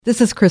This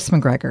is Chris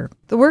McGregor.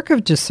 The work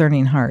of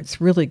Discerning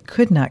Hearts really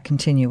could not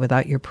continue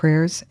without your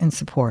prayers and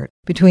support.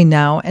 Between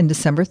now and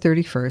December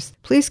 31st,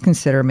 please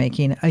consider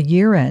making a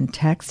year-end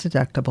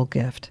tax-deductible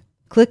gift.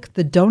 Click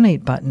the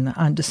Donate button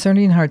on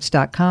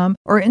discerninghearts.com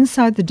or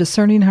inside the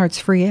Discerning Hearts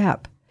free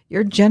app.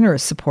 Your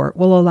generous support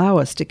will allow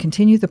us to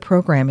continue the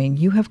programming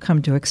you have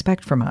come to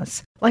expect from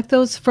us, like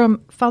those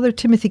from Father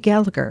Timothy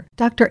Gallagher,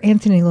 Dr.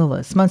 Anthony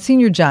Lillis,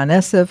 Monsignor John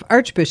Esseff,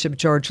 Archbishop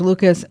George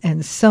Lucas,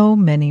 and so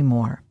many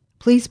more.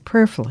 Please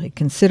prayerfully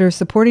consider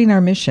supporting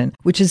our mission,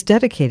 which is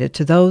dedicated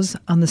to those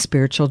on the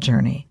spiritual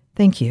journey.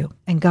 Thank you,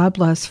 and God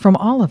bless from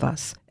all of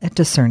us at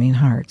Discerning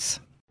Hearts.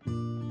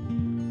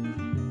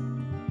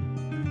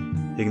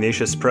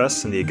 Ignatius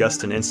Press and the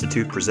Augustine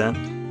Institute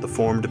present the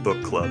Formed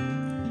Book Club.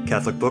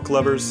 Catholic book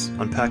lovers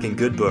unpacking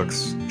good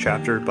books,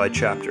 chapter by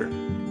chapter.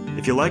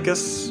 If you like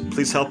us,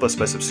 please help us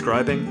by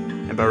subscribing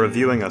and by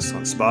reviewing us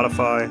on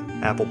Spotify,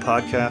 Apple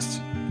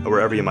Podcasts, or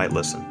wherever you might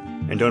listen.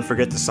 And don't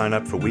forget to sign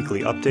up for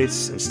weekly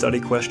updates and study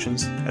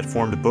questions at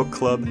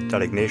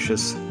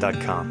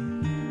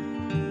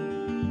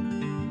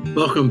formedbookclub.ignatius.com.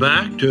 Welcome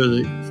back to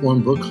the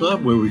Formed Book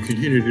Club, where we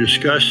continue to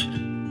discuss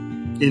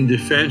In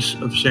Defense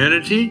of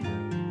Sanity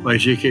by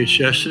G.K.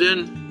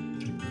 Chesterton.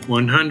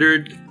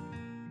 100,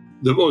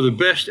 the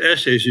best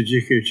essays of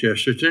G.K.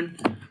 Chesterton.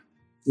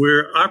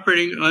 We're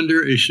operating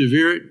under a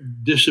severe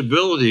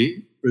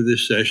disability for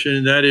this session,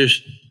 and that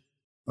is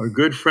our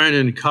good friend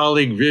and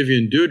colleague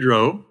Vivian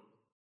Dudro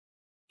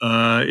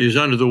is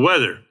under the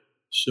weather.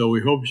 So we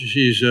hope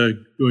she's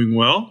doing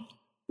well.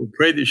 We'll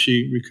pray that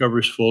she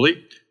recovers fully.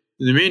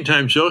 In the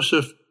meantime,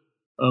 Joseph,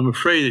 I'm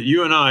afraid that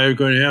you and I are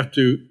going to have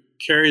to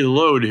carry the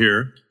load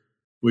here,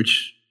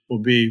 which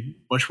will be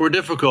much more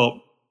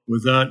difficult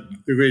without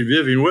the great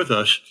Vivian with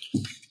us.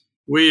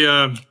 We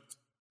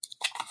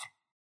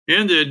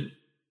ended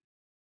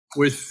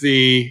with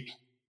the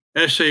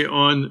essay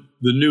on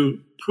the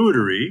new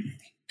prudery.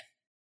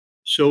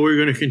 So we're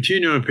going to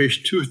continue on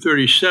page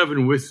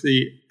 237 with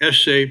the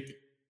essay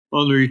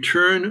on the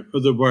return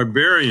of the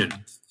barbarian.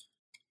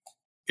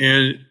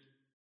 And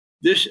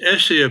this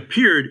essay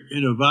appeared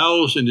in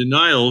Avowals and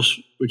Denials,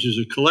 which is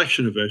a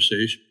collection of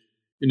essays,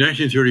 in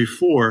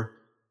 1934.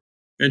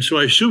 And so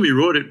I assume he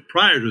wrote it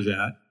prior to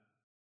that,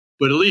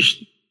 but at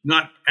least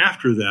not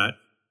after that.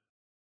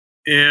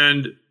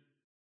 And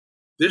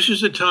this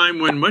is a time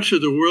when much of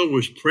the world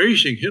was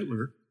praising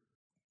Hitler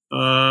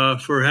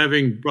for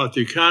having brought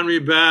the economy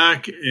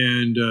back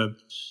and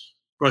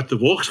brought the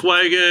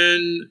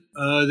Volkswagen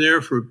there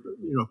for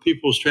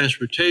people's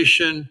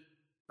transportation,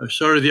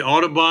 started the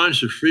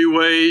Autobahns, the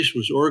freeways,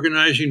 was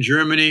organizing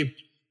Germany,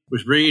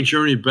 was bringing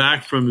Germany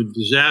back from the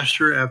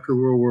disaster after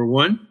World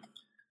War I.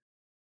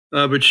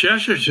 But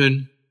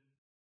Chesterton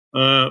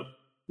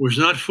was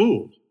not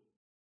fooled.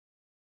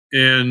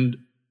 And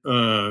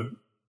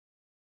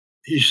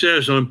he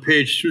says on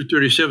page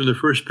 237, the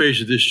first page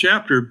of this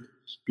chapter,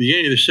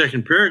 beginning of the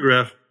second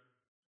paragraph,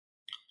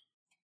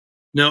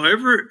 now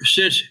ever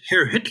since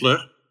Herr Hitler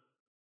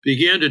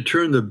began to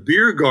turn the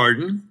beer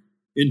garden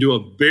into a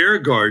bear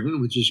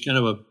garden, which is kind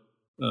of a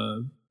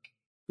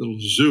little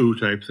zoo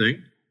type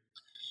thing,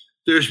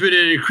 there's been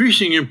an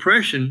increasing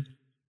impression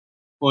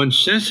on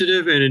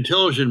sensitive and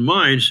intelligent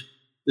minds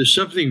that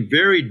something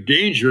very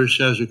dangerous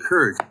has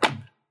occurred.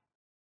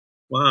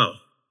 Wow.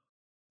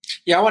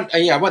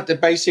 I want to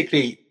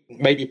basically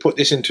maybe put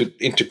this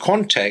into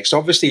context.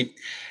 Obviously,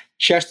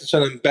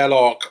 Chesterton and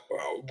Belloc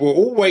were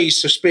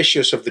always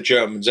suspicious of the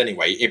Germans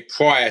anyway,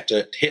 prior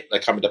to Hitler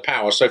coming to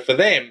power. So for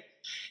them,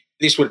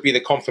 this would be the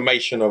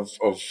confirmation of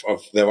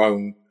their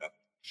own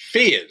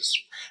fears.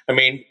 I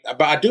mean,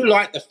 but I do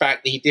like the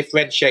fact that he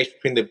differentiates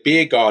between the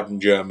beer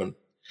garden German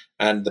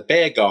and the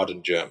bear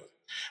garden German.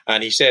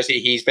 And he says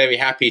he's very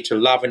happy to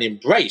love and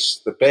embrace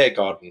the bear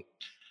garden.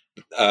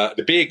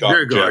 The beer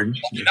garden.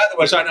 In other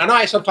words, and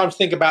I sometimes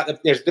think about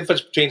there's a difference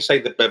between, say,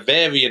 the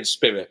Bavarian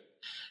spirit,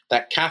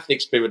 that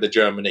Catholic spirit of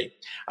Germany,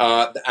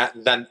 and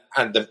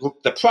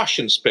the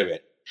Prussian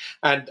spirit.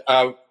 And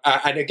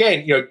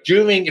again,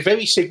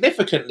 very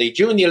significantly,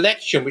 during the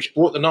election which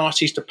brought the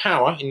Nazis to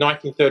power in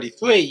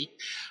 1933,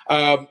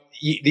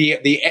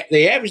 the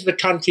areas of the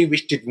country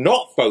which did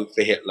not vote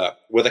for Hitler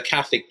were the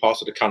Catholic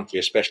parts of the country,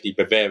 especially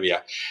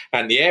Bavaria.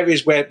 And the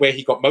areas where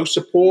he got most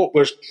support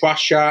was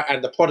Prussia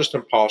and the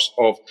Protestant parts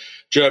of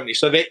Germany.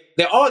 So there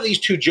are these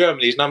two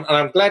Germanys, and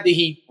I'm glad that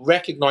he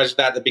recognized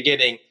that at the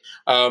beginning,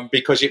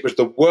 because it was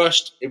the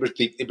worst. It was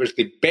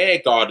the bear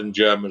garden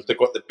Germans that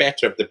got the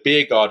better of the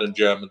beer garden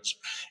Germans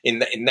in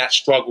that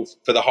struggle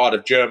for the heart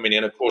of Germany.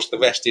 And of course, the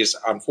rest is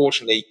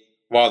unfortunately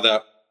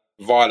rather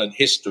violent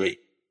history.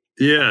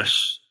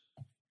 Yes.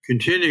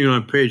 Continuing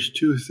on page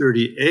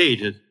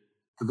 238,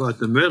 about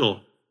the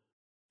middle,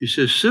 he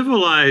says,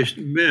 civilized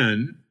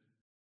men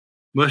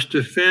must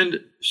defend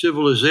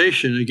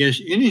civilization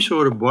against any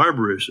sort of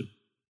barbarism.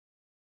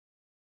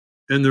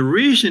 And the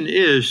reason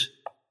is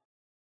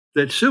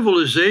that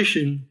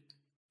civilization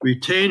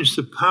retains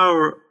the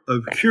power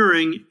of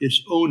curing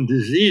its own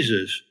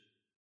diseases,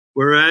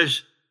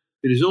 whereas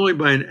it is only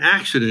by an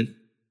accident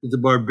that the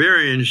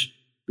barbarians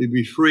we'd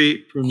be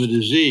free from the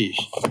disease.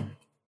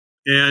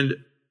 And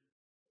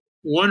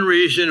one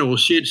reason, and we'll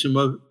see it in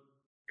some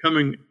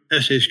coming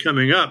essays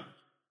coming up,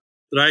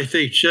 that I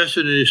think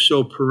Chesterton is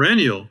so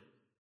perennial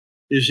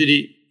is that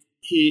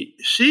he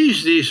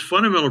sees these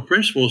fundamental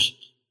principles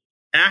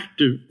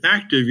active,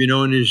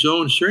 in his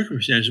own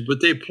circumstances,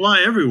 but they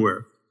apply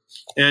everywhere.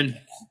 And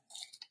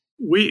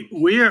we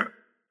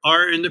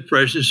are in the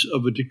presence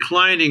of a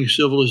declining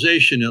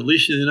civilization, at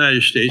least in the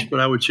United States, but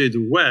I would say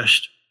the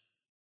West.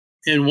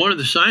 And one of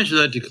the signs of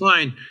that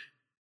decline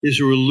is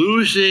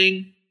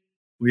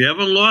we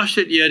haven't lost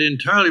it yet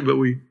entirely, but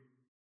we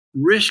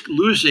risk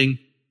losing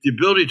the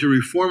ability to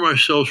reform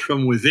ourselves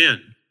from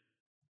within.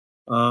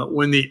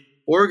 When the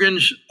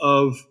organs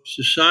of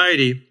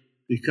society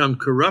become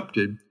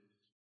corrupted,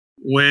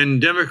 when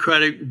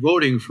democratic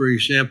voting, for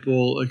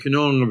example, can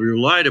no longer be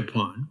relied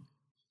upon,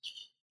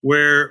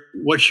 where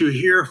what you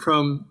hear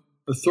from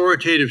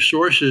authoritative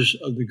sources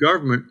of the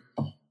government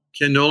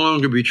can no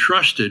longer be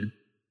trusted,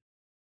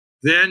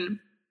 then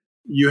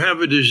you have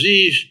a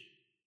disease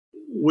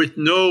with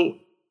no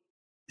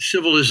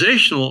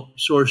civilizational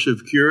source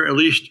of cure, at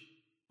least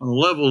on the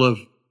level of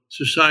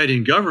society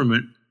and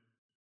government.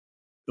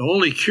 The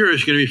only cure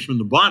is going to be from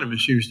the bottom, it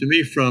seems to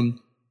me, from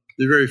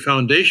the very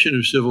foundation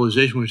of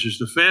civilization, which is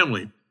the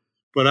family.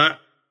 But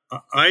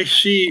I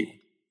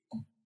see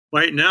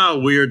right now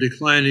we are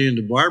declining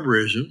into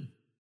barbarism,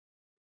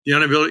 the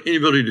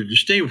inability to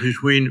distinguish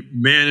between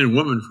man and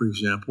woman, for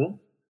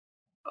example,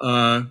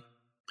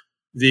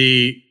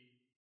 the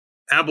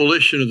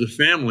abolition of the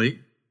family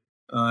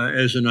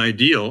as an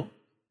ideal,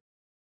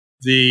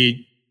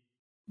 the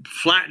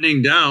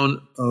flattening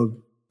down of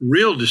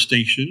real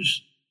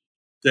distinctions,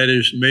 that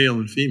is male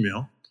and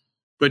female.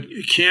 But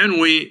can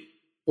we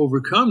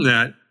overcome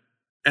that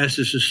as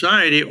a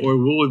society, or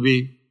will we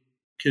be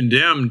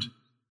condemned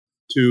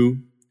to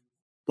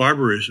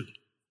barbarism?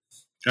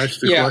 That's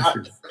the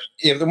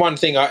question. The one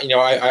thing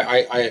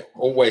I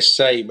always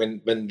say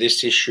when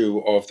this issue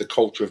of the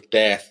culture of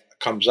death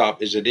comes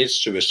up is it is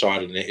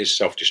suicidal and it is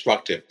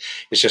self-destructive.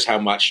 It's just how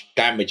much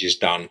damage is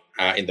done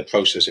in the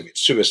process of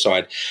its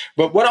suicide.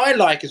 But what I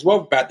like as well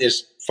about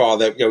this,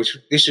 Father,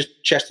 this is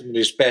Chesterton at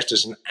his best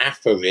as an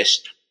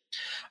aphorist.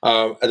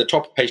 At the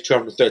top of page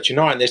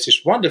 239, there's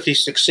this wonderfully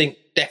succinct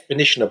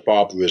definition of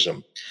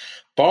barbarism.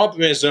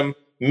 Barbarism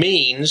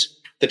means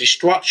the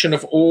destruction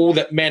of all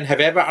that men have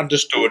ever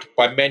understood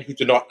by men who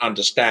do not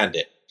understand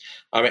it.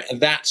 I mean,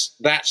 and that's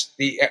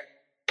the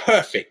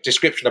perfect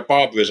description of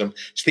barbarism.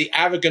 It's the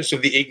arrogance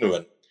of the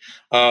ignorant.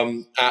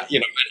 And that's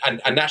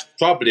the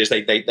trouble is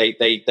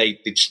they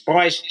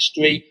despise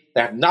history.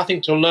 They have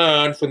nothing to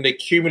learn from the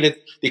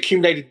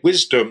accumulated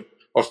wisdom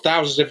of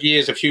thousands of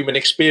years of human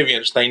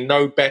experience. They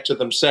know better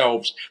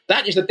themselves.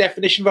 That is the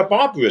definition of a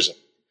barbarism,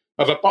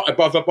 of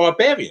a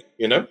barbarian,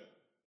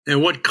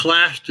 And what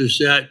class does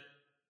that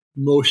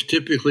most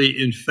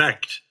typically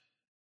infect?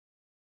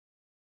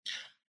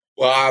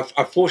 Well,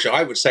 unfortunately,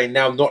 I would say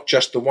now not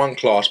just the one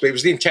class, but it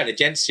was the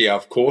intelligentsia,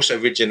 of course,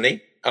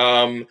 originally.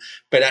 But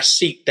that's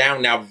seeped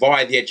down now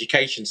via the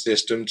education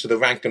system to the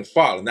rank and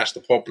file, and that's the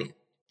problem.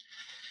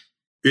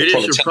 It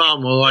is a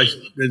problem. Well,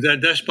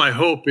 that's my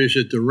hope, is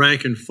that the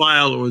rank and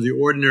file, or the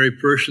ordinary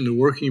person, the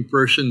working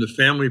person, the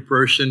family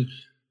person,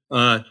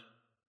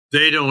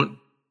 they're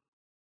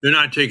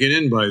not taken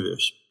in by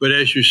this. But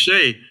as you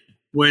say,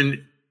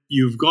 when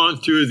you've gone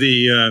through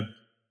the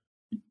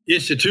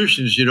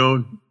institutions,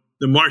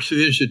 the marks of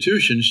the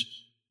institutions,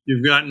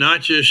 you've got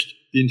not just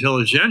the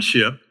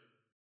intelligentsia,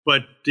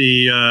 but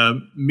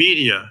the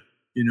media,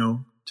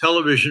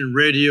 television,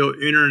 radio,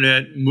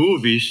 internet,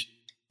 movies,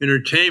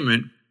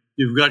 entertainment.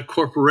 You've got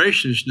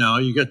corporations now.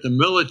 You've got the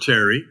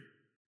military.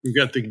 You've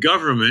got the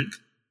government.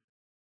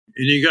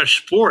 And you've got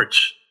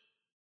sports.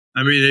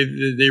 I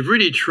mean, they've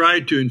really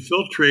tried to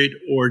infiltrate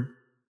or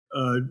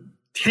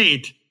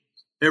taint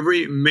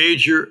every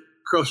major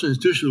cultural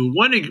institution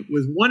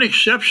with one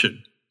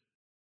exception.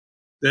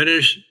 That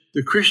is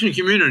the Christian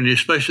community,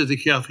 especially the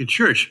Catholic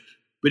Church.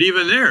 But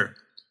even there,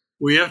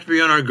 we have to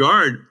be on our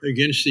guard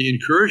against the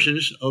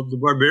incursions of the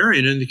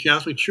barbarian in the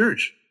Catholic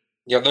Church.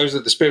 Yeah, those are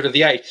the spirit of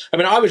the age. I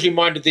mean, I was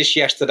reminded of this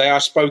yesterday. I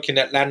spoke in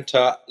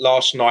Atlanta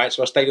last night,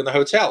 so I stayed in the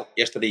hotel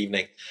yesterday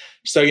evening.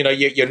 So,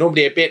 you're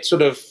normally a bit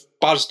sort of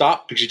buzzed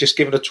up because you've just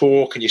given a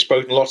talk and you've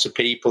spoken to lots of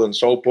people and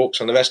sold books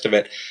and the rest of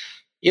it.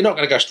 You're not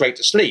going to go straight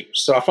to sleep.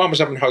 So I find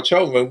myself in a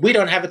hotel room. We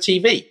don't have a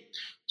TV.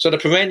 So the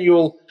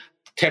perennial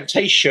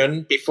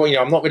temptation before,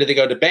 I'm not ready to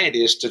go to bed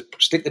is to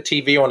stick the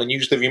TV on and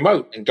use the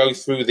remote and go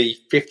through the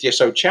 50 or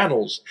so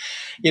channels,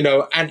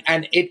 and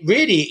it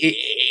really,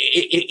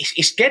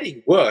 it's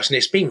getting worse, and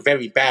it's been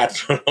very bad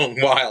for a long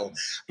while.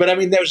 But I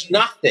mean, there's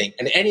nothing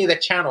in any of the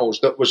channels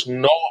that was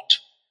not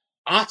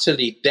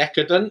utterly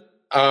decadent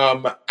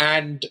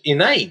and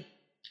inane.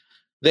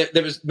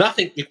 There was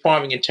nothing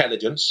requiring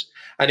intelligence,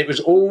 and it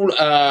was all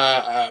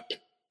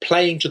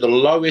playing to the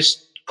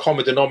lowest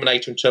common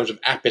denominator in terms of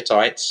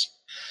appetites,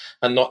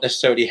 and not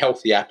necessarily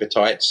healthy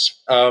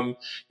appetites. So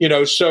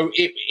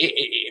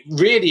it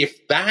really,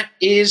 if that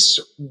is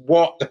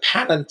what the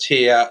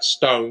Palantir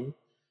stone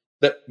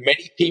that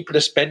many people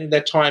are spending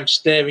their time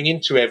staring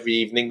into every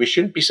evening, we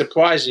shouldn't be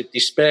surprised if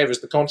despair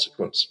is the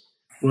consequence.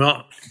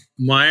 Well,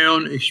 my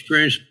own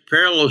experience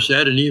parallels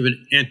that and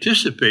even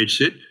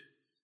anticipates it.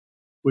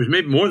 Was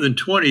maybe more than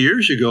 20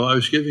 years ago. I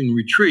was giving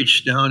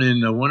retreats down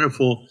in a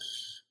wonderful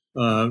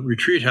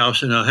retreat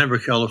house in Alhambra,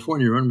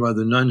 California, run by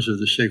the nuns of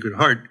the Sacred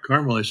Heart,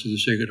 Carmelites of the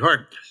Sacred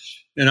Heart.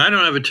 And I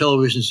don't have a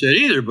television set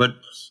either, but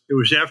it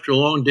was after a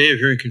long day of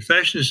hearing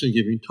confessions and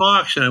giving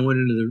talks, and I went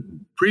into the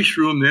priest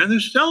room there, and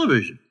there's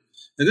television.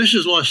 And this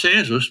is Los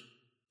Angeles,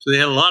 so they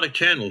had a lot of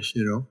channels,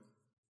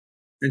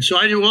 And so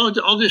I did, well,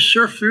 I'll just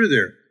surf through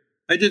there.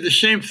 I did the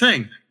same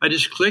thing. I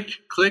just clicked,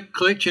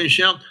 change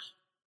channel.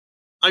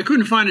 I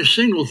couldn't find a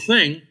single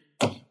thing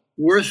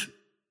worth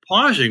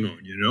pausing on,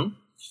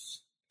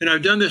 And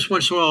I've done this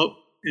once in a while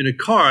in a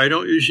car. I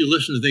don't usually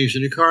listen to things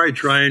in a car. I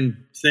try and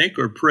think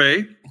or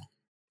pray.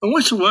 But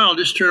once in a while, I'll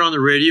just turn on the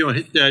radio and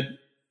hit that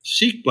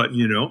seek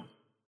button,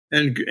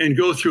 and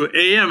go through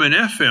AM and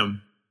FM.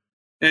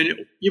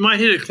 And you might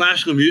hit a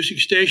classical music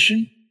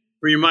station,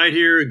 or you might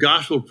hear a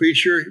gospel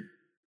preacher,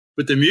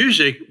 but the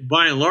music,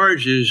 by and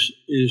large, is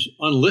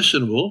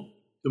unlistenable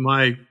to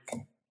my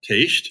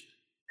taste,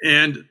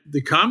 and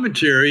the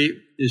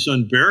commentary is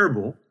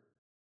unbearable.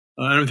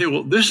 I don't think,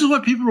 well, this is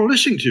what people are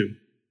listening to,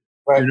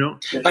 right.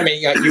 I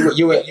mean,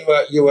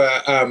 you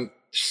were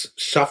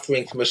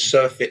suffering from a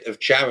surfeit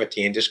of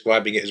charity and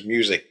describing it as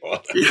music.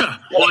 Yeah,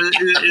 well,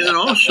 and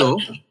also,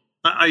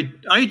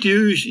 I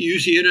do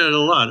use the internet a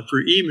lot for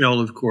email,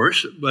 of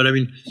course, but I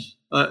mean,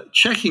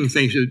 checking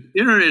things. The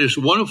internet is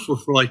wonderful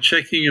for like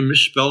checking a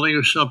misspelling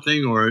of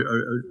something, or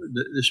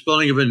the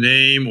spelling of a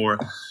name, or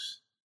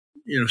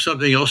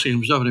something else that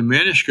comes up in a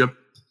manuscript.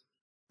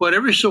 But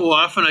every so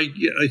often,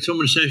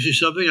 someone sends me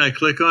something, I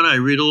click on it, I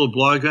read a little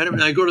blog item,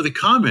 and I go to the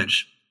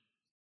comments,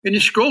 and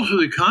you scroll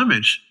through the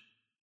comments.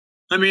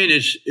 I mean,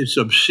 it's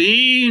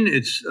obscene.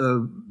 It's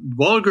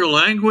vulgar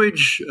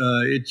language.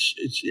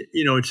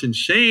 It's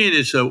insane.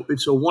 It's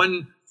a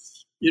one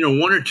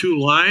or two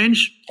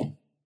lines.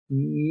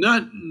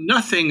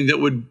 Nothing that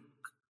would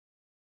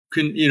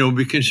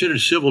be considered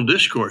civil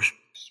discourse.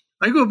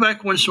 I go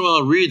back once in a while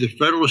and read the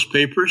Federalist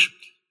Papers.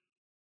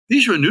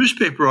 These were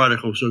newspaper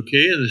articles,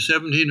 okay, in the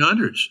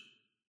 1700s,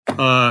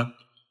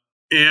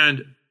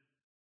 and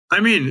I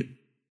mean,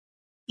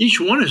 each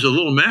one is a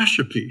little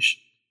masterpiece.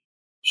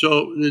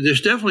 So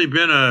there's definitely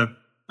been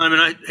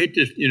I hate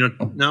to,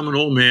 now I'm an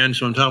old man,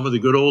 so I'm talking about the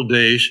good old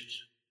days.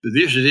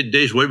 These are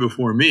days way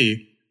before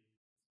me.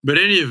 But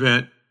in any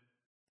event,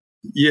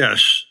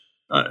 yes,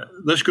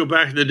 let's go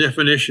back to the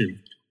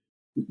definition.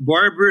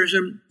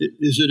 Barbarism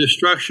is the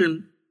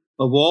destruction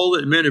of all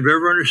that men have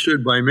ever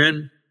understood by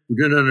men who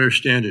didn't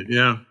understand it,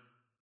 yeah.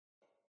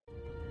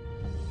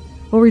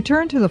 We'll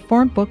return to the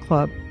Formed Book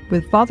Club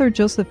with Father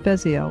Joseph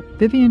Fessio,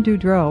 Vivian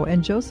Dudro,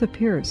 and Joseph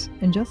Pearce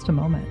in just a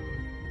moment.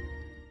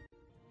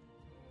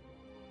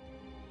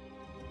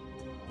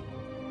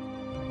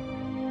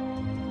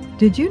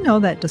 Did you know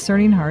that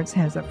Discerning Hearts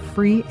has a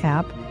free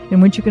app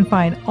in which you can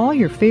find all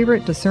your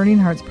favorite Discerning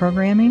Hearts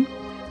programming?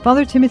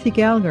 Father Timothy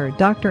Gallagher,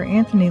 Dr.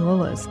 Anthony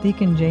Lillis,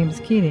 Deacon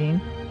James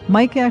Keating,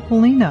 Mike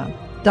Aquilina,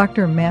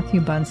 Dr. Matthew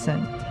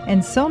Bunson,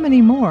 and so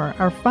many more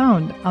are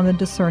found on the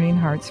Discerning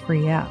Hearts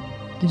free app.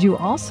 Did you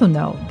also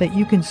know that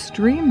you can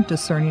stream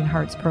Discerning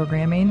Hearts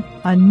programming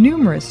on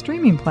numerous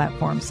streaming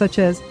platforms such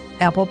as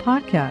Apple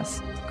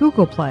Podcasts,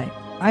 Google Play,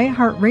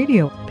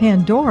 iHeartRadio,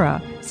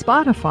 Pandora,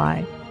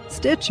 Spotify,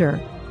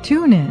 Stitcher,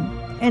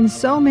 TuneIn, and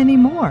so many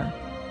more.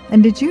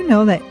 And did you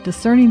know that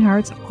Discerning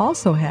Hearts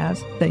also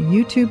has the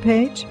YouTube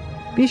page?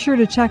 Be sure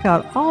to check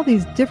out all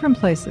these different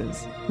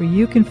places where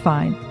you can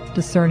find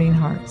Discerning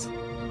Hearts.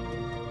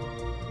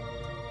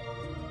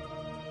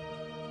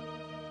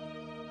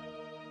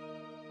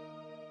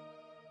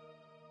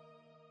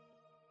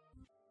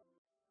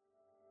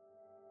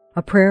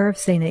 A prayer of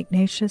St.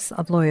 Ignatius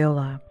of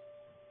Loyola.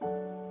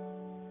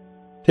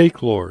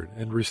 Take, Lord,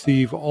 and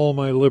receive all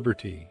my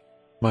liberty,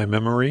 my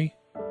memory,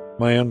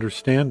 my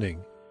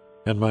understanding,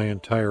 and my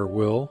entire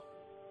will,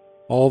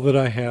 all that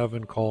I have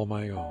and call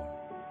my own.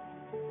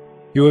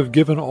 You have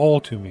given all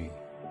to me.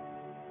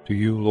 To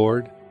you,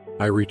 Lord,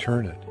 I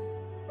return it.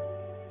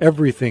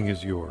 Everything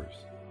is yours.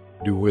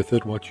 Do with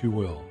it what you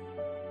will.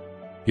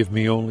 Give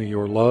me only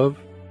your love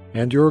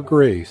and your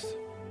grace.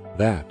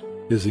 That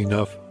is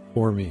enough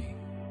for me.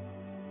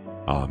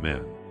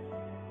 Amen.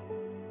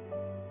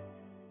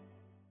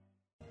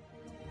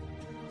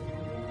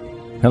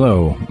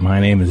 Hello, my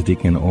name is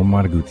Deacon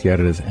Omar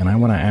Gutierrez, and I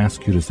want to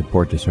ask you to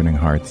support Discerning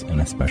Hearts in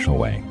a special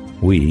way.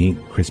 We,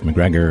 Chris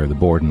McGregor, the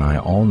board, and I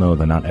all know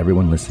that not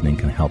everyone listening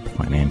can help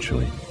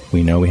financially.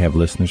 We know we have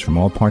listeners from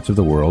all parts of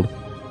the world,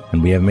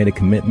 and we have made a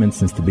commitment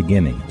since the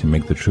beginning to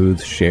make the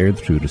truths shared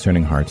through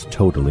Discerning Hearts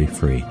totally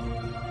free.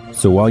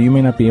 So while you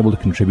may not be able to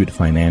contribute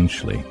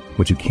financially,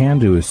 what you can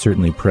do is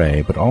certainly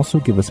pray, but also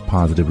give us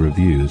positive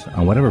reviews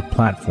on whatever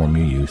platform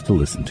you use to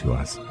listen to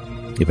us.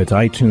 If it's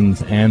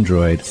iTunes,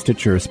 Android,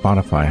 Stitcher,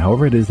 Spotify,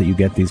 however it is that you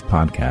get these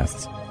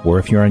podcasts, or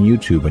if you're on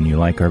YouTube and you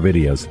like our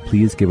videos,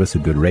 please give us a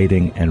good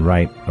rating and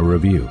write a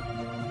review.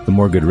 The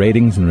more good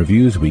ratings and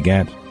reviews we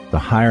get, the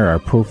higher our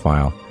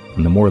profile,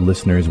 and the more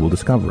listeners will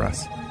discover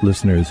us,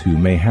 listeners who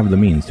may have the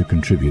means to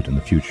contribute in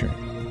the future.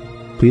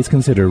 Please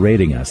consider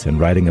rating us and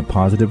writing a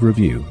positive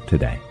review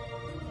today.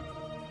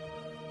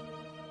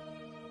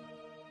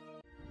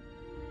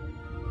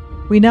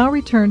 We now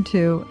return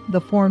to the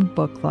Formed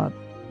Book Club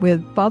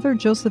with Father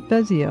Joseph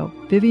Fessio,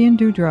 Vivian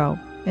Dudro,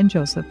 and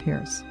Joseph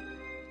Pearce.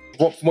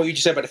 From what you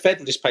just said about the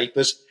Federalist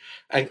Papers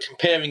and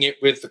comparing it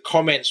with the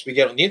comments we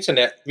get on the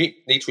internet, we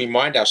need to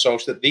remind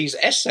ourselves that these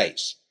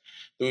essays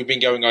that we've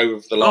been going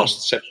over for the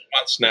last 7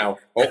 months now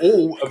are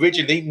all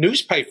originally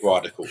newspaper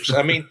articles.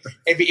 I mean,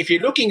 if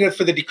you're looking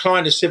for the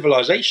decline of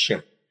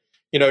civilization,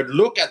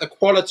 look at the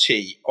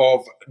quality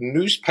of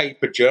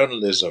newspaper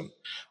journalism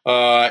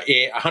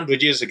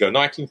 100 years ago,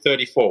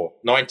 1934,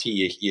 90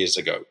 years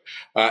ago,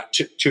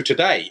 to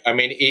today. I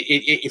mean,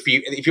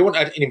 if you want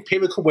an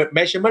empirical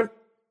measurement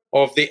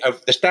of the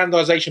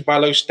standardization by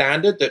low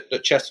standard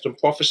that Chesterton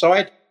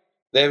prophesied,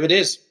 there it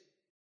is.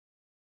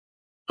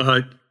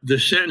 The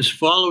sentence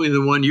following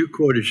the one you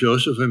quoted,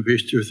 Joseph, on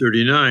page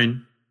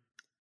 239,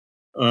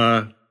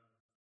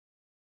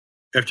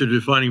 after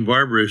defining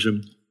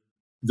barbarism,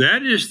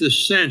 that is the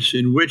sense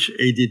in which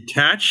a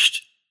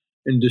detached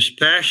and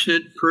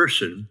dispassionate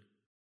person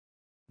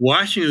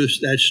watching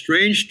that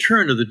strange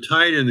turn of the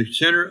tide in the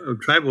center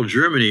of tribal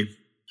Germany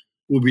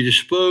will be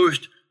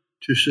disposed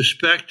to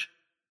suspect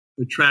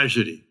the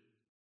tragedy.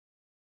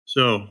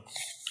 So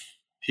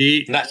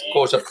and that's, of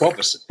course, a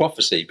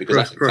prophecy because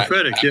that's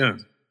prophetic, exactly. Yeah.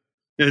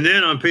 And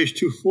then on page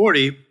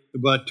 240,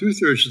 about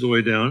 2/3 of the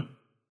way down,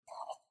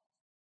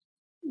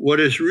 what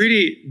is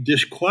really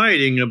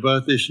disquieting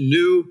about this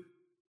new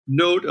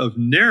note of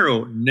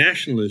narrow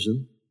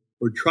nationalism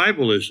or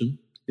tribalism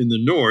in the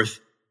North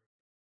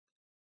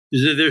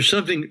is that there's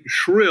something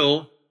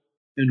shrill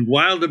and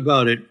wild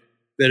about it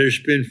that has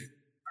been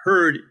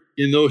heard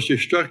in those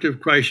destructive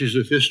crises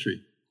of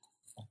history.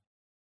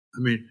 I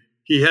mean,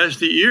 he has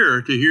the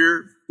ear to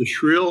hear the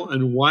shrill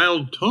and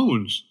wild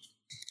tones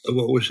of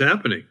what was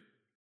happening.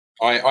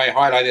 I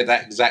highlighted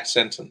that exact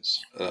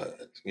sentence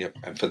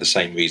and for the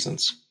same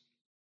reasons.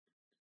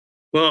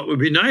 Well, it would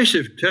be nice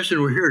if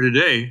Chesterton were here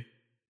today,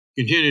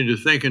 continuing to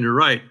think and to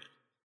write.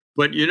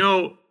 But,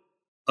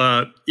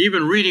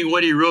 even reading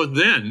what he wrote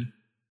then,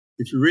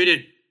 if you read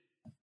it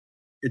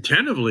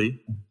attentively,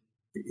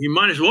 he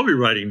might as well be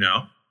writing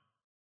now.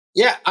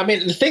 Yeah, I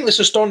mean, the thing that's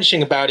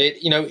astonishing about it,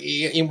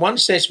 in one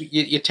sense,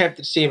 you're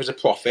tempted to see him as a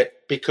prophet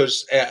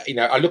because,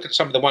 I look at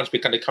some of the ones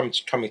we're kind of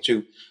coming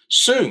to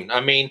soon. I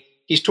mean,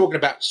 he's talking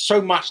about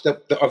so much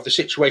of the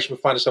situation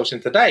we find ourselves in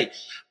today.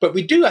 But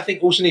we do, I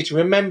think, also need to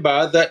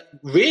remember that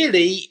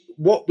really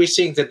what we're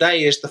seeing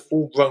today is the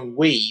full-grown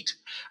weed.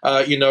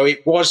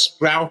 It was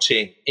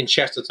sprouting in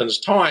Chesterton's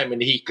time,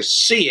 and he could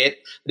see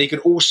it, and he could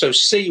also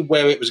see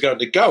where it was going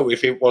to go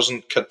if it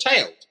wasn't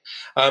curtailed.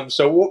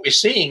 So what we're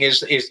seeing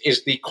is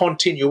the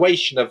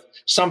continuation of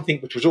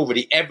something which was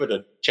already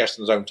evident in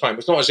Chesterton's own time.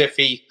 It's not as if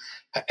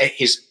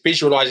he's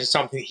visualizing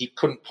something he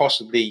couldn't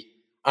possibly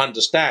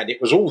understand.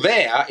 It was all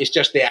there. It's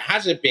just that it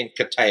hasn't been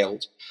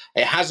curtailed.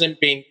 It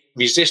hasn't been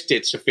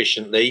resisted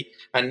sufficiently.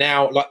 And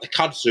now, like the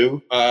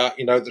kudzu,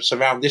 that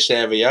surround this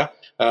area,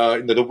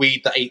 the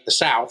weed that ate the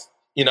South,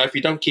 if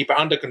you don't keep it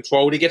under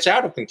control, it gets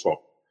out of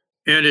control.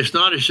 And it's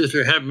not as if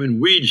there haven't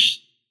been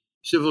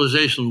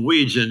civilizational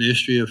weeds in the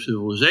history of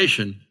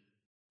civilization.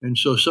 And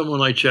so someone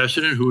like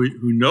Chesterton, who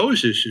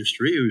knows his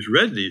history, who's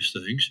read these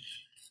things,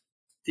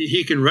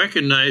 he can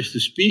recognize the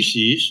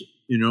species,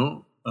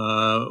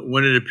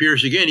 when it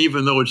appears again,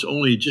 even though it's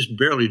only just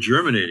barely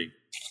germinating.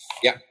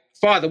 Yeah.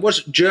 Father,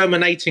 was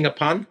germinating a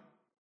pun?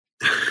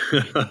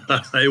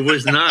 It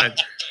was not.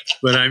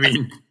 But I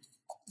mean,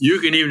 you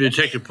can even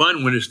detect a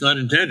pun when it's not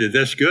intended.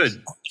 That's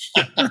good.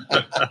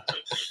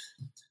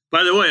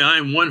 By the way,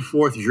 I'm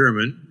 1/4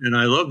 German, and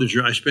I love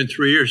I spent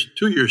 2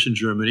 years in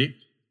Germany.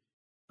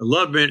 I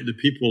love the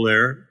people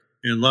there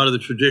and a lot of the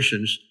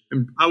traditions.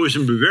 And I was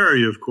in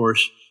Bavaria, of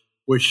course,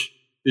 which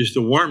is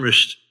the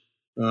warmest,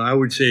 I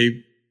would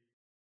say,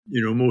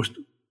 most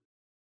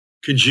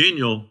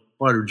congenial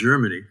part of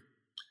Germany.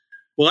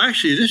 Well,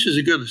 actually, this is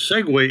a good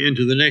segue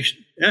into the next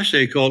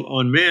essay called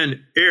On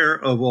Man, Heir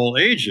of All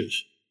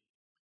Ages,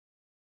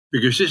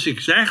 because this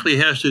exactly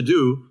has to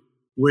do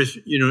with,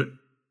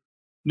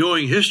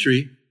 knowing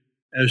history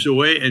as a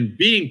way and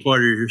being part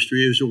of your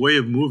history as a way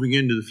of moving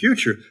into the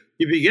future.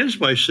 He begins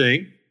by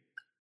saying,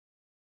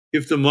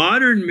 if the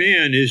modern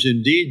man is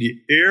indeed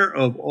the heir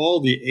of all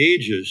the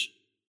ages,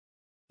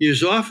 he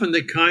is often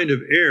the kind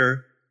of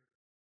heir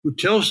who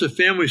tells the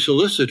family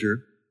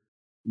solicitor,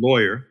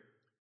 lawyer,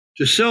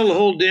 to sell the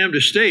whole damned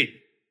estate,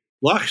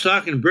 lock,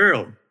 stock, and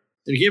barrel,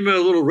 and give him a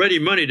little ready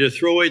money to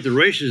throw away at the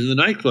races and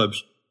the nightclubs.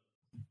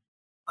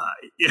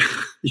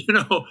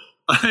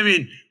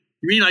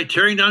 You mean like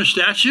tearing down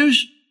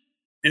statues?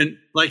 And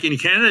like in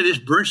Canada,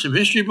 just burn some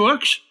history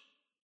books,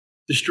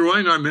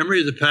 destroying our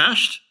memory of the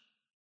past?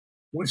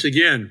 Once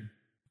again,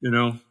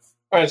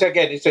 And so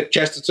again, it's that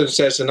Chesterton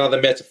says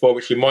another metaphor,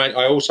 which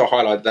I also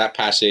highlighted that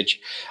passage.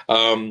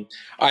 I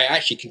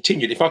actually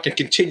continued. If I can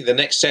continue the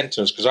next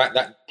sentence, because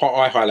that part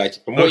I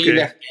highlighted from where you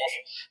left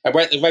off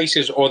about the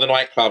races or the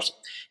nightclubs.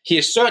 He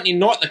is certainly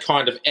not the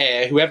kind of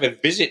heir who ever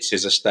visits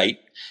his estate,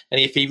 and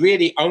if he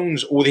really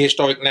owns all the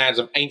historic lands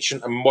of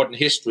ancient and modern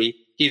history,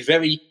 he's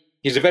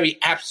a very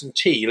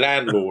absentee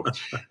landlord.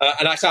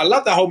 And I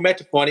love that whole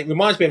metaphor, and it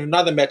reminds me of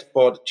another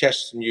metaphor that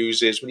Chesterton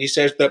uses when he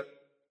says that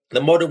the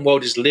modern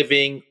world is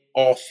living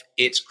off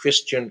its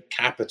Christian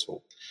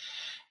capital.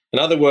 In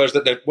other words,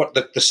 that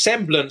the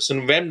semblance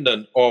and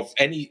remnant of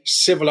any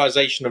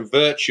civilization and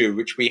virtue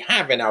which we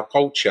have in our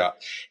culture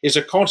is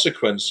a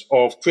consequence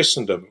of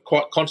Christendom,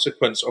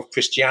 consequence of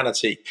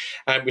Christianity,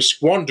 and we're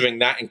squandering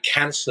that and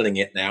cancelling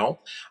it now.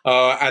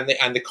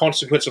 And the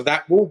consequence of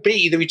that will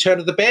be the return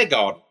of the bear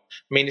garden.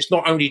 I mean, it's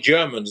not only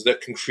Germans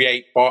that can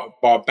create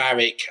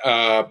barbaric,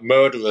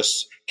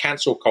 murderous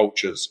cancel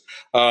cultures,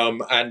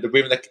 and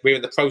we're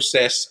in the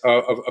process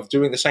of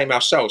doing the same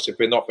ourselves if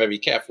we're not very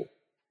careful.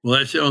 Well,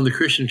 that's on the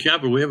Christian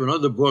capital. We have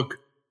another book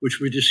which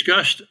we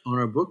discussed on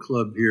our book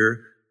club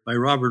here by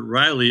Robert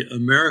Riley,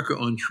 America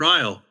on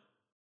Trial.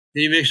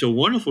 He makes a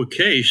wonderful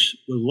case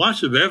with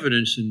lots of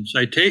evidence and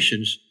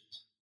citations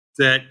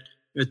that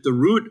at the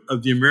root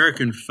of the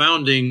American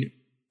founding,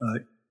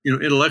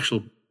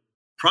 intellectual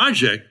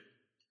project,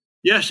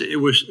 yes, it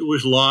was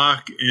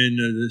Locke and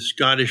the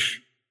Scottish,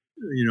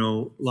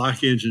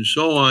 Lockeans and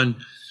so on,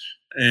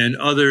 and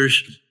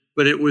others,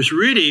 but it was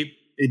really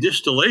a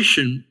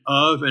distillation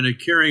of and a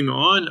carrying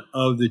on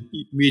of the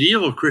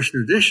medieval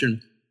Christian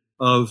tradition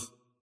of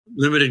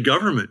limited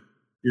government,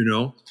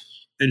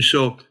 And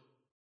so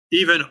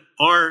even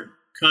our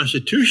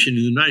Constitution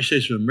in the United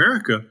States of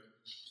America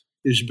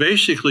is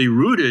basically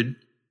rooted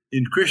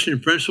in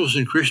Christian principles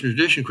and Christian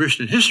tradition,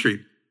 Christian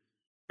history.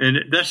 And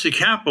that's the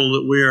capital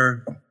that we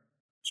are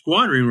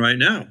squandering right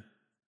now.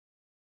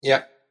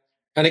 Yeah.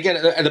 And again,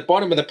 at the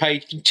bottom of the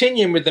page,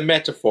 continuing with the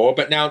metaphor,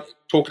 but now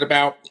talking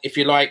about, if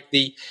you like,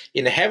 the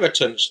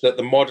inheritance that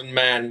the modern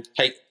man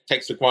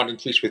takes for granted and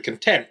treats with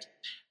contempt,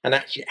 and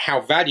actually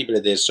how valuable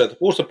it is. So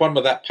towards the bottom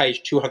of that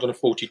page,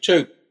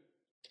 242.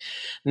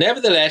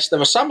 Nevertheless, there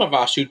are some of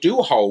us who do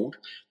hold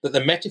that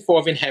the metaphor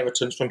of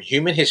inheritance from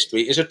human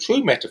history is a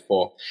true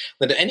metaphor,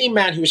 that any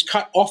man who is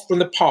cut off from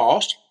the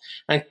past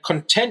and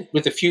content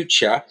with the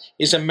future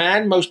is a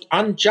man most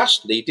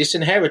unjustly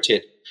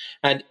disinherited,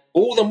 and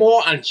all the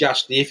more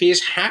unjustly if he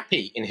is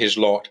happy in his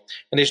lot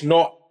and is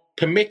not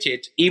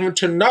permitted even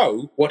to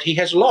know what he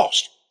has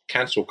lost.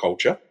 Cancel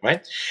culture,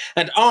 right?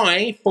 And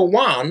I, for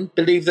one,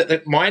 believe that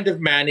the mind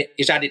of man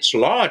is at its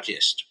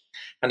largest,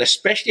 and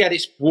especially at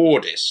its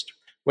broadest,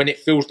 when it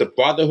feels the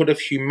brotherhood of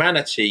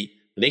humanity,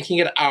 linking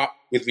it up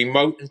with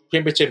remote and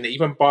primitive and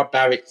even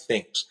barbaric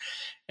things.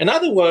 In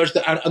other words,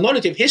 a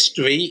knowledge of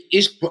history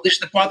is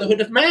the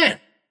brotherhood of man.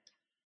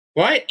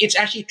 Right? It's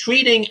actually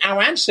treating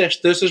our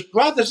ancestors as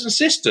brothers and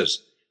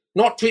sisters,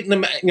 not treating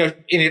them,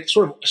 in a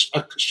sort of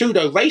a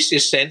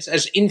pseudo-racist sense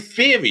as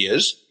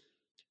inferiors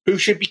who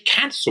should be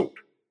cancelled,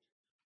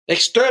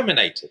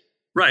 exterminated.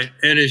 Right.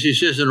 And as he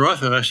says in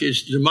Rothbard,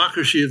 it's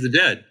democracy of the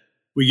dead.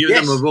 We give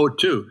them a vote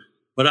too.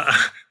 But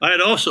I had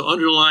also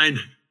underlined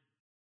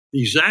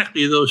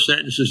exactly those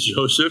sentences,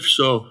 Joseph.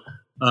 So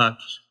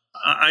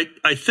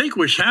I think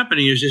what's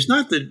happening is it's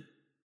not that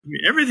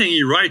everything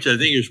he writes, I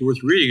think, is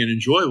worth reading and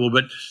enjoyable.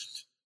 But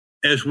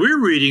as we're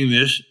reading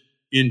this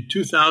in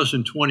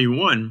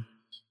 2021,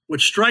 what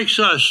strikes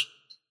us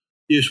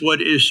is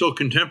what is so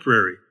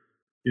contemporary,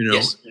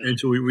 Yes. And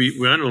so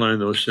we underline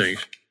those things.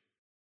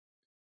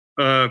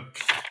 Now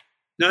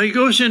he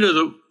goes into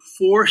the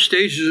 4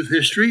 stages of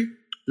history.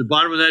 The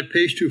bottom of that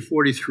page,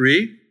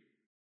 243,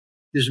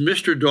 is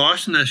Mr.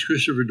 Dawson, that's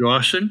Christopher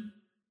Dawson,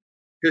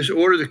 has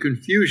ordered the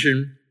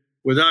confusion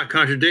without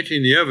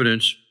contradicting the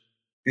evidence.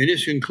 And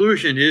his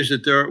conclusion is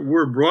that there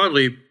were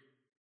broadly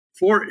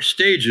 4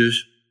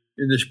 stages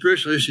in the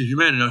spiritual history of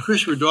humanity. Now,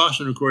 Christopher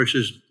Dawson, of course,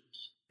 is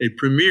a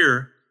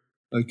premier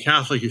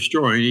Catholic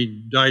historian.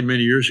 He died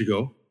many years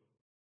ago,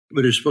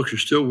 but his books are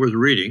still worth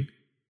reading,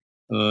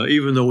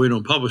 even though we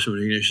don't publish them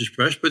in Ignatius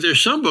Press. But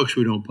there's some books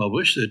we don't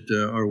publish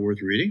that are worth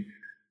reading.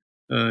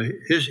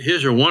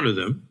 His are one of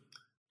them.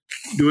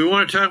 Do we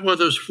want to talk about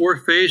those 4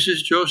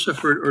 phases,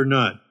 Joseph, or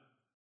not?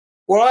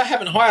 Well, I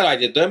haven't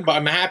highlighted them, but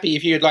I'm happy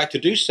if you'd like to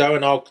do so,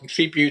 and I'll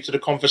contribute to the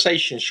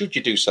conversation should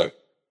you do so.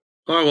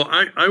 Oh, well,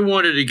 I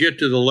wanted to get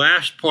to the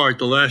last part,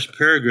 the last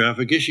paragraph.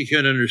 I guess you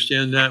can't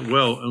understand that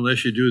well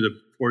unless you do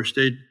the 4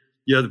 stage,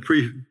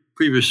 the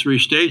previous 3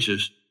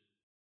 stages,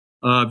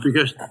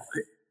 because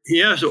he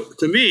has,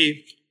 to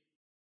me,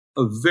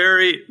 a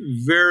very,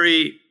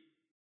 very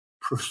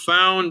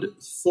profound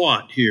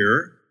thought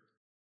here,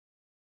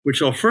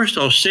 which I'll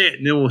say it,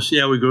 and then we'll see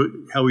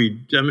how he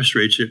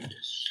demonstrates it.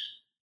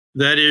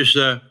 That is,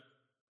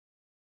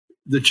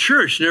 the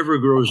church never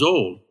grows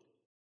old.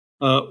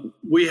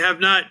 We've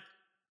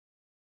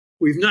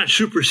not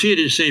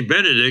superseded St.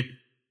 Benedict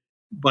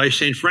by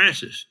St.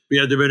 Francis. We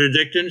had the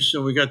Benedictines,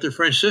 and we got the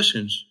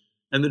Franciscans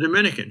and the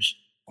Dominicans.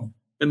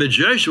 And the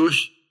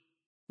Jesuits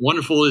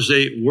wonderful as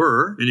they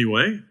were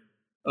anyway,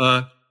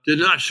 did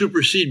not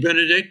supersede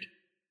Benedict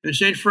and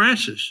St.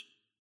 Francis.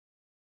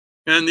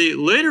 And the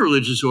later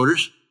religious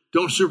orders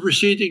don't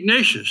supersede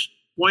Ignatius.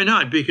 Why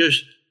not?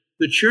 Because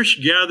the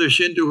church gathers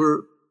into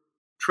her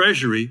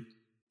treasury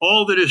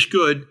all that is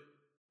good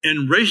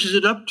and raises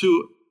it up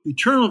to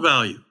eternal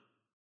value.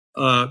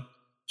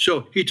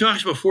 So he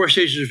talks about 4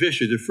 stages of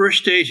history. The first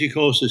stage he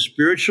calls the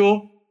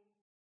spiritual,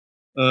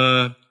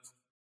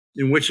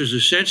 in which there's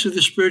a sense of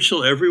the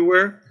spiritual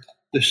everywhere.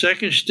 The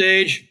second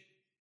stage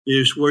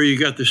is where you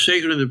got the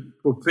sacred and the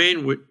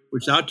profane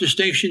without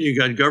distinction. You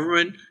got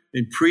government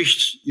and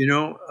priests,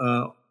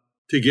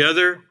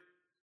 together.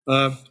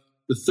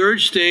 The third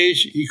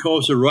stage he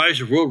calls the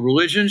rise of world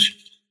religions.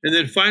 And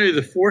then finally,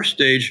 the fourth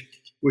stage,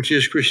 which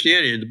is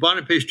Christianity. At the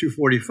bottom of page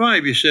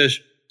 245, he says,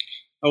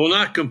 I will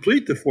not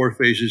complete the 4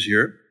 phases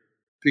here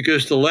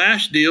because the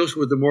last deals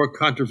with the more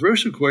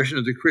controversial question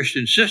of the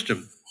Christian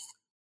system.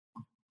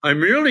 I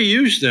merely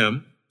use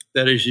them,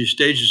 that is, these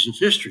stages of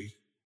history,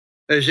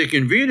 as a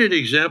convenient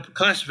example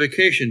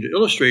classification to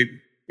illustrate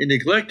a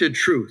neglected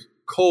truth,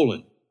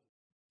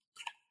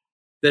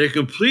 that a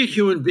complete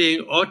human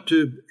being ought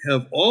to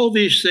have all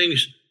these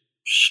things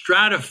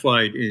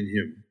stratified in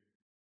him,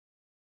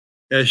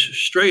 as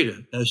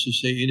strata, as to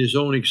say, in his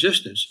own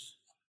existence,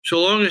 so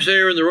long as they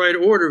are in the right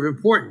order of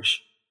importance.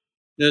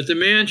 That the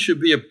man should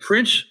be a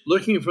prince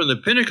looking from the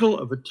pinnacle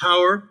of a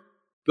tower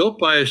built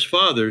by his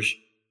fathers,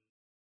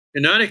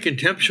 and not a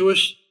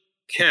contemptuous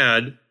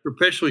cad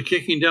perpetually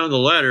kicking down the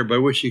ladder by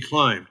which he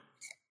climbed.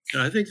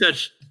 And I think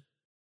that's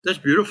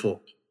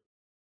beautiful.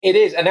 It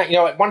is, and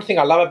one thing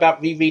I love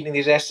about rereading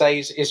these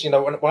essays is,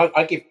 when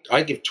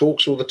I give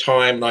talks all the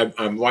time, and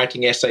I'm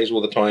writing essays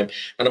all the time,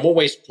 and I'm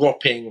always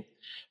dropping,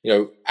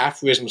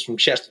 aphorisms from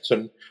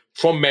Chesterton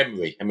from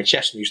memory. I mean,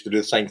 Chesterton used to do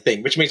the same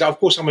thing, which means, of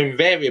course, I'm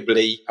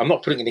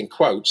not putting it in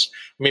quotes,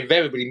 I'm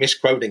invariably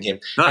misquoting him.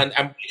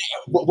 And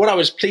what I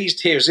was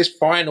pleased here is this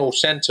final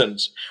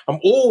sentence. I'm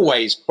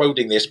always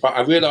quoting this, but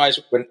I realize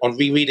when on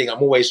rereading,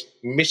 I'm always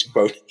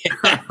misquoting it.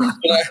 I'm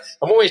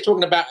always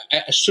talking about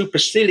a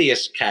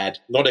supercilious cad,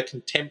 not a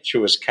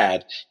contemptuous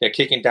cad,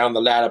 kicking down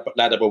the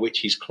ladder by which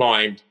he's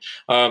climbed.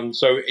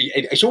 So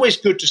it's always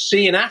good to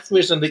see an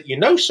aphorism that you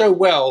know so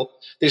well.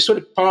 There's sort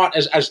of part,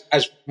 as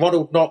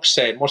Ronald Knox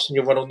said,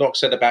 Monsignor Ronald Knox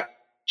said about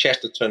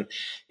Chesterton.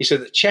 He said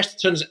that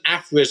Chesterton's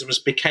aphorisms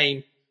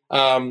became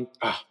the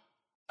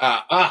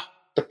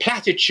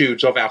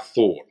platitudes of our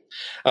thought.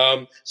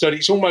 So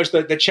it's almost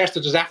that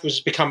Chesterton's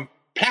aphorisms become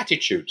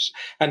platitudes.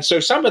 And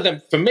so some of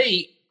them, for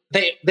me,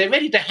 they're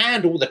ready to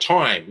hand all the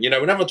time.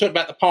 Whenever I talk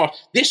about the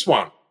past, this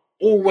one,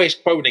 always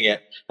quoting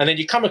it. And then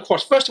you come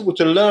across, first of all,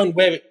 to learn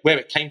where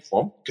it came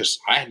from, because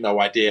I had no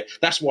idea.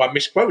 That's why I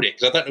misquote it,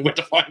 because I don't know where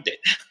to find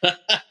it.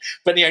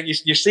 But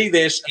you see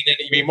this, and then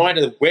you're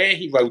reminded of where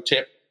he wrote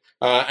it,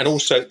 and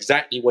also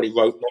exactly what he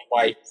wrote, not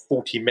my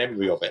faulty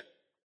memory of it.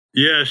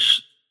 Yes.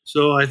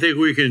 So I think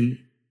we can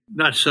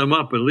not sum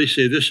up, but at least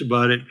say this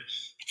about it.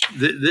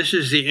 This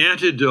is the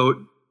antidote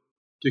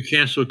to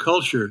cancel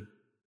culture.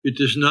 It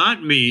does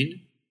not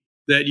mean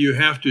that you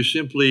have to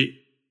simply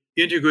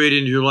integrate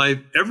into your life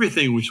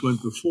everything which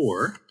went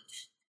before,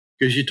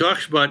 because he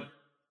talks about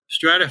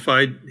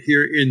stratified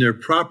here in their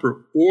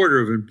proper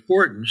order of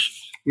importance.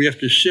 We have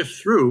to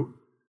sift through,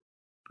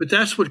 but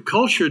that's what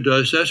culture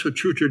does. That's what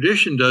true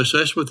tradition does.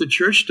 That's what the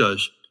church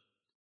does.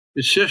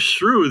 It sifts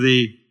through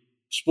the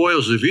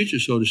spoils of each,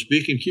 so to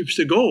speak, and keeps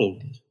the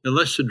gold and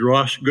lets the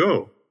dross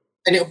go.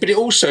 But it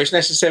also is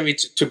necessary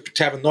to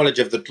have a knowledge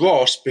of the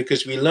dross,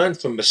 because we learn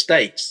from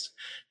mistakes.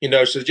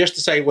 So just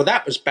to say, well,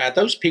 that was bad.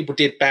 Those people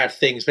did bad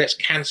things. Let's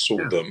cancel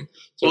them.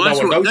 So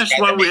well, that's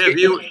why we have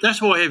you. That's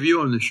why I have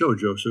you on the show,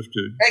 Joseph.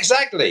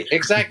 Exactly.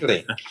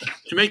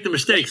 To make the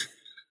mistakes.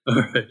 All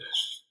right.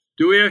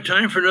 Do we have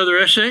time for another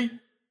essay?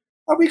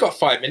 Oh, we got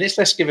 5 minutes.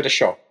 Let's give it a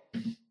shot.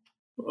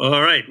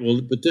 All right. Well,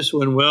 but this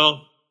one,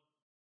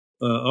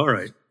 all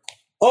right.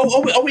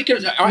 We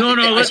can.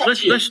 No.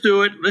 Let's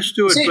do it. Let's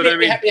do it. See, but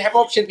we have an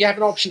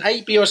option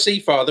A, B, or C,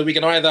 Father. We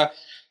can either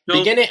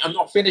begin it and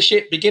not finish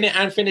it, begin it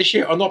and finish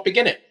it, or not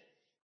begin it.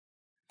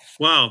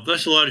 Wow,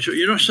 that's a lot of show.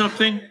 You know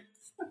something?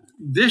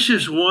 This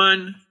is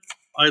one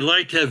I'd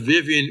like to have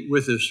Vivian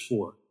with us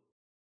for.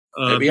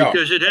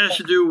 Because it has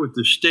to do with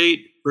the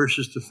state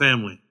versus the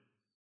family.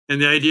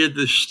 And the idea that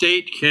the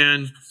state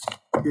can,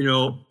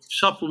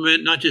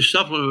 supplement, not just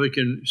supplement, but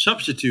can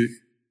substitute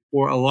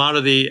for a lot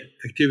of the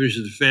activities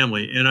of the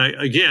family.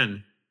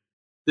 And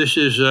this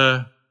is,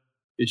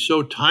 it's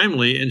so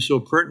timely and so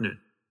pertinent.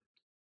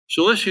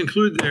 So let's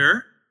conclude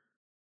there,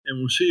 and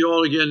we'll see you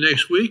all again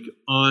next week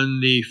on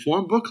the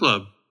Forum Book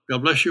Club.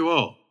 God bless you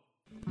all.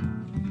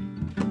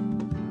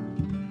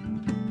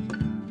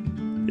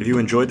 If you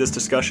enjoyed this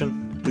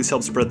discussion, please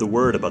help spread the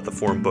word about the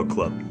Forum Book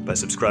Club by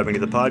subscribing to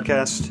the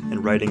podcast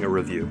and writing a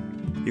review.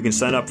 You can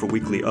sign up for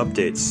weekly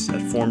updates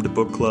at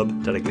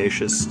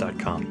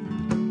forumbookclub.ignatius.com.